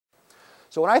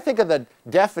So when I think of the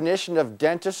definition of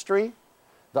dentistry,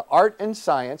 the art and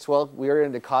science, well, we are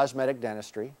into cosmetic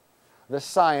dentistry. The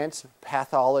science,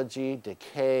 pathology,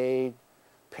 decay,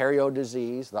 perio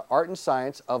disease, the art and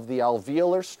science of the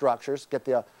alveolar structures. Get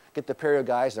the perio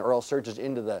guys and oral surgeons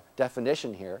into the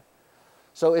definition here.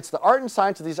 So it's the art and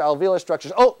science of these alveolar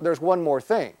structures. Oh, there's one more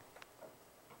thing.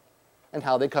 And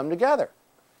how they come together.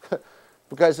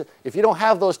 Because if you don't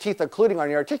have those teeth occluding on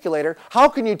your articulator, how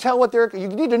can you tell what they're, you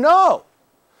need to know.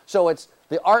 So it's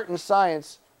the art and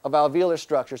science of alveolar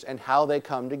structures and how they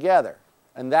come together.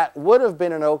 And that would have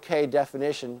been an okay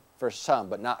definition for some,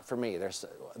 but not for me.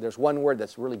 There's one word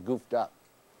that's really goofed up.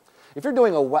 If you're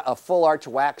doing a full arch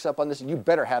wax up on this, you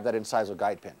better have that incisal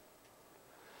guide pin.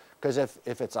 Because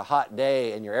if it's a hot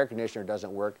day and your air conditioner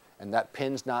doesn't work and that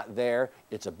pin's not there,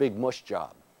 it's a big mush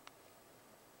job.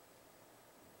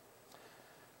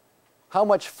 How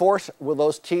much force will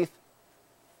those teeth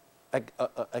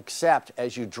accept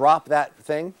as you drop that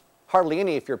thing? Hardly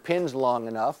any if your pin's long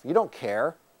enough. You don't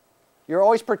care. You're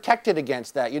always protected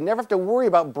against that. You never have to worry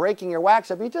about breaking your wax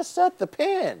up. You just set the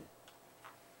pin.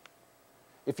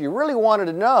 If you really wanted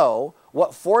to know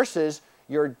what forces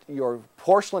your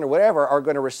porcelain or whatever are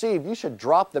going to receive, you should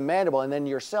drop the mandible and then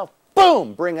yourself,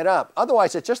 boom, bring it up.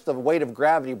 Otherwise, it's just the weight of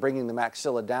gravity bringing the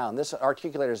maxilla down. This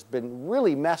articulator has been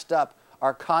really messed up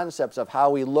our concepts of how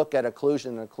we look at occlusion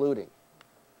and occluding.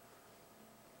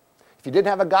 If you didn't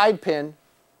have a guide pin,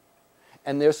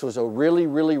 and this was a really,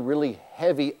 really, really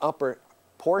heavy upper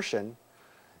portion,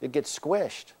 it gets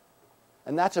squished.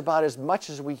 And that's about as much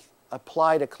as we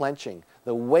apply to clenching.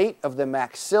 The weight of the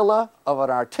maxilla of an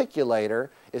articulator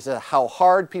is how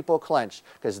hard people clench,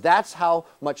 because that's how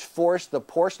much force the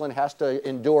porcelain has to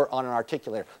endure on an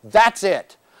articulator. That's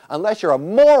it. Unless you're a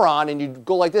moron and you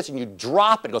go like this and you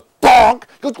drop it, it goes bonk.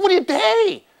 He goes, what do you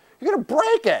do? You're going to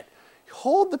break it.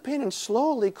 Hold the pin and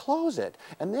slowly close it,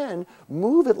 and then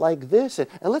move it like this, and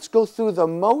let's go through the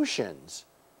motions.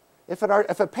 If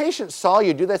a patient saw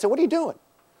you do that, say, what are you doing?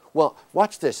 Well,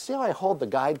 watch this. See how I hold the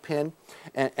guide pin,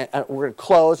 and we're going to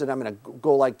close, and I'm going to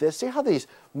go like this. See how these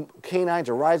canines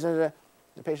are rising? The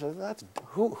patient says, that's,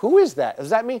 who is that? Is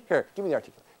that me? Here, give me the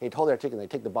articulate. He'd hold the articulate,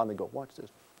 they take the bond, they go, watch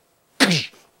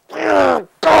this. There,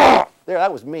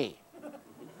 that was me.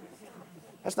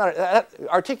 That's not,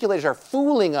 articulators are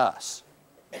fooling us.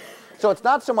 So it's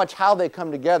not so much how they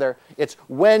come together, it's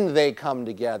when they come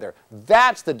together.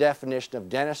 That's the definition of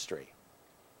dentistry.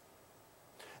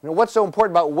 Now, what's so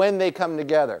important about when they come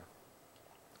together?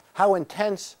 How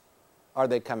intense are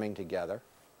they coming together?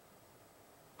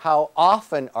 How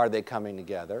often are they coming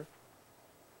together?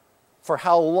 For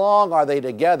how long are they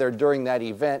together during that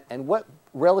event? And what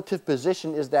relative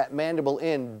position is that mandible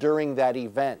in during that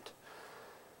event?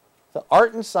 The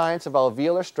art and science of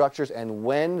alveolar structures and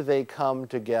when they come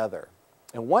together.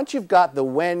 And once you've got the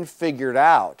when figured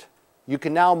out, you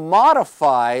can now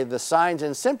modify the signs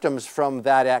and symptoms from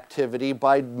that activity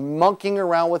by monkeying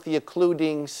around with the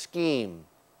occluding scheme.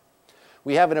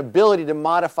 We have an ability to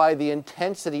modify the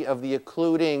intensity of the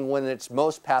occluding when it's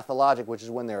most pathologic, which is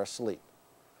when they're asleep.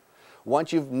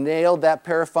 Once you've nailed that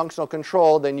parafunctional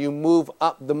control, then you move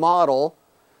up the model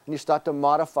and you start to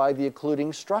modify the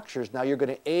occluding structures. Now you're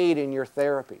going to aid in your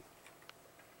therapy.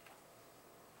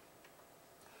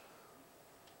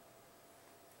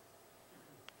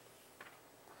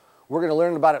 We're going to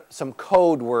learn about some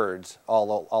code words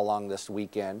all along this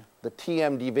weekend. The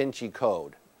TM Da Vinci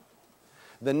code.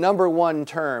 The number one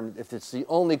term, if it's the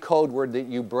only code word that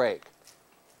you break,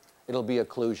 it'll be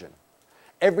occlusion.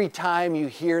 Every time you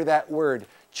hear that word,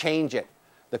 change it.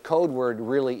 The code word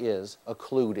really is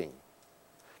occluding.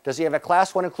 Does he have a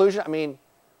class 1 occlusion? I mean,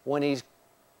 when he's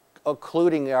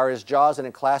occluding, are his jaws in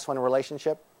a class 1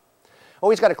 relationship?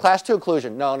 Oh, he's got a class 2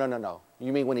 occlusion. No, no, no, no.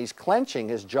 You mean when he's clenching,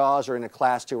 his jaws are in a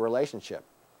class 2 relationship.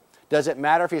 Does it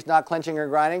matter if he's not clenching or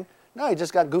grinding? No, he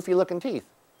just got goofy looking teeth.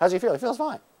 How does he feel? He feels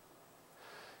fine.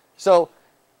 So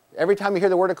every time you hear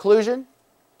the word occlusion,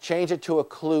 change it to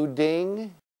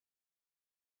occluding.